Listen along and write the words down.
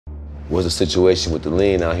What's the situation with the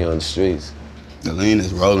lean out here on the streets? The lean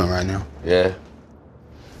is rolling right now. Yeah?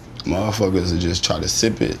 Motherfuckers will just try to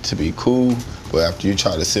sip it to be cool, but after you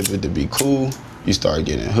try to sip it to be cool, you start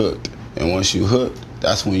getting hooked. And once you hooked,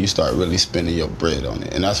 that's when you start really spending your bread on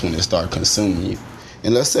it, and that's when it start consuming you.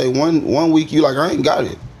 And let's say one week you like, I ain't got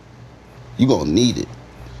it. You gonna need it.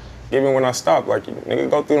 Even when I stop, like, nigga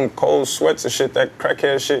go through them cold sweats and shit, that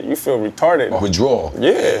crackhead shit, you feel retarded. Withdrawal.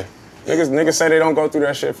 Yeah. Niggas say they don't go through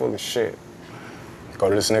that shit full of shit. Go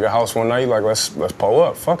to this nigga house one night, like, let's pull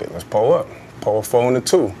up, fuck it, let's pull up. Pull a 4 and a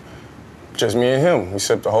 2. Just me and him. We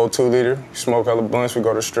sip the whole 2 liter, we smoke hella blunts, we go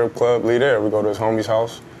to the strip club, leave there. We go to his homie's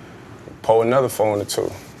house, pull another 4 and a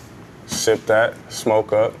 2. Sip that,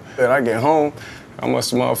 smoke up. Then I get home, I must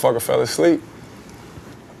have motherfucker fell asleep.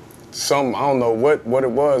 Something, I don't know what it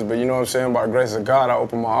was, but you know what I'm saying? By the grace of God, I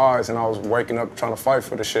opened my eyes and I was waking up trying to fight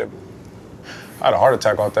for the shit. I had a heart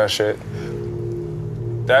attack off that shit.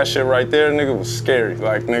 That shit right there, nigga, was scary.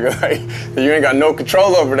 Like, nigga, like, you ain't got no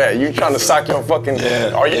control over that. You trying to sock your fucking,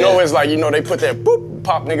 or you know, it's like, you know, they put that boop,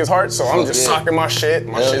 pop niggas' heart, so I'm just socking my shit.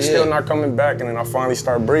 My shit's still not coming back, and then I finally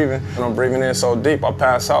start breathing, and I'm breathing in so deep, I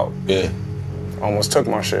pass out. Yeah. Almost took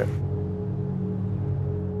my shit.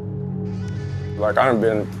 Like, I done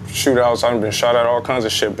been shootouts, I done been shot at, all kinds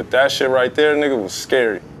of shit, but that shit right there, nigga, was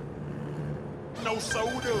scary. No soda.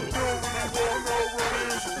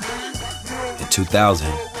 In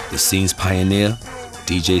 2000, the scene's pioneer,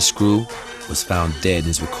 DJ Screw, was found dead in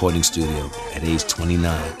his recording studio at age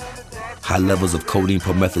 29. High levels of codeine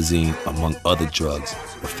promethazine, among other drugs,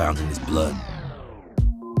 were found in his blood.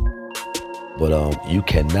 But you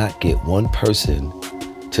cannot get one person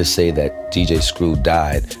to say that DJ Screw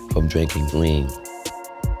died from drinking lean.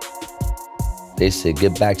 They said,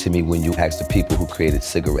 get back to me when you ask the people who created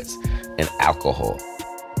cigarettes and alcohol.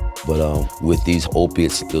 But with these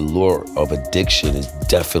opiates, the lure of addiction is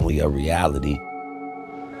definitely a reality.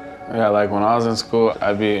 Yeah, like when I was in school,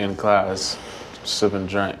 I'd be in class sipping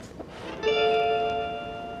drink.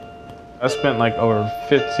 I spent like over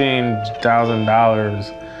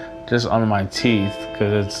 $15,000 just on my teeth,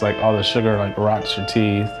 because it's like all the sugar like rots your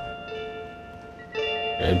teeth.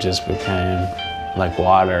 It just became like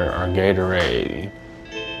water or Gatorade.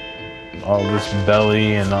 All this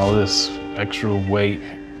belly and all this extra weight.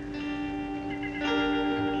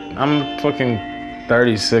 I'm fucking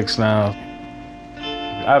 36 now.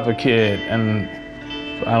 I have a kid, and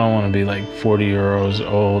I don't want to be like 40 years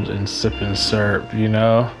old and sipping syrup, you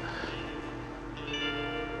know?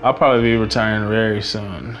 I'll probably be retiring very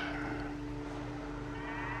soon.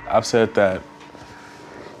 I've said that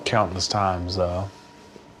countless times, though.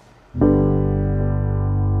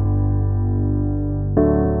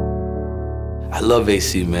 I love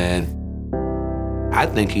AC, man. I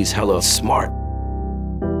think he's hella smart.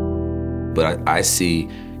 But I see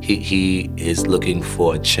he is looking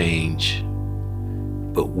for a change.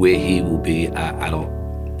 But where he will be, I don't,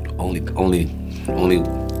 only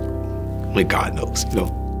God knows, you know?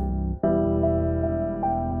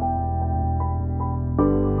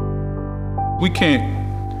 We can't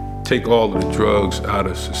take all of the drugs out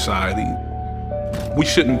of society. We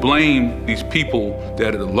shouldn't blame these people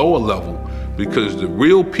that are at the lower level, because the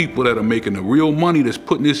real people that are making the real money that's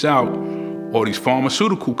putting this out are these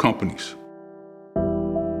pharmaceutical companies.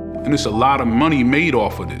 And there's a lot of money made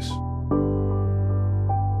off of this.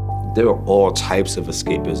 There are all types of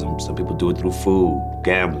escapism. Some people do it through food,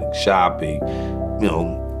 gambling, shopping, you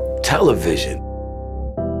know, television.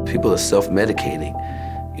 People are self-medicating.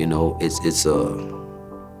 You know, it's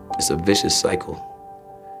a vicious cycle.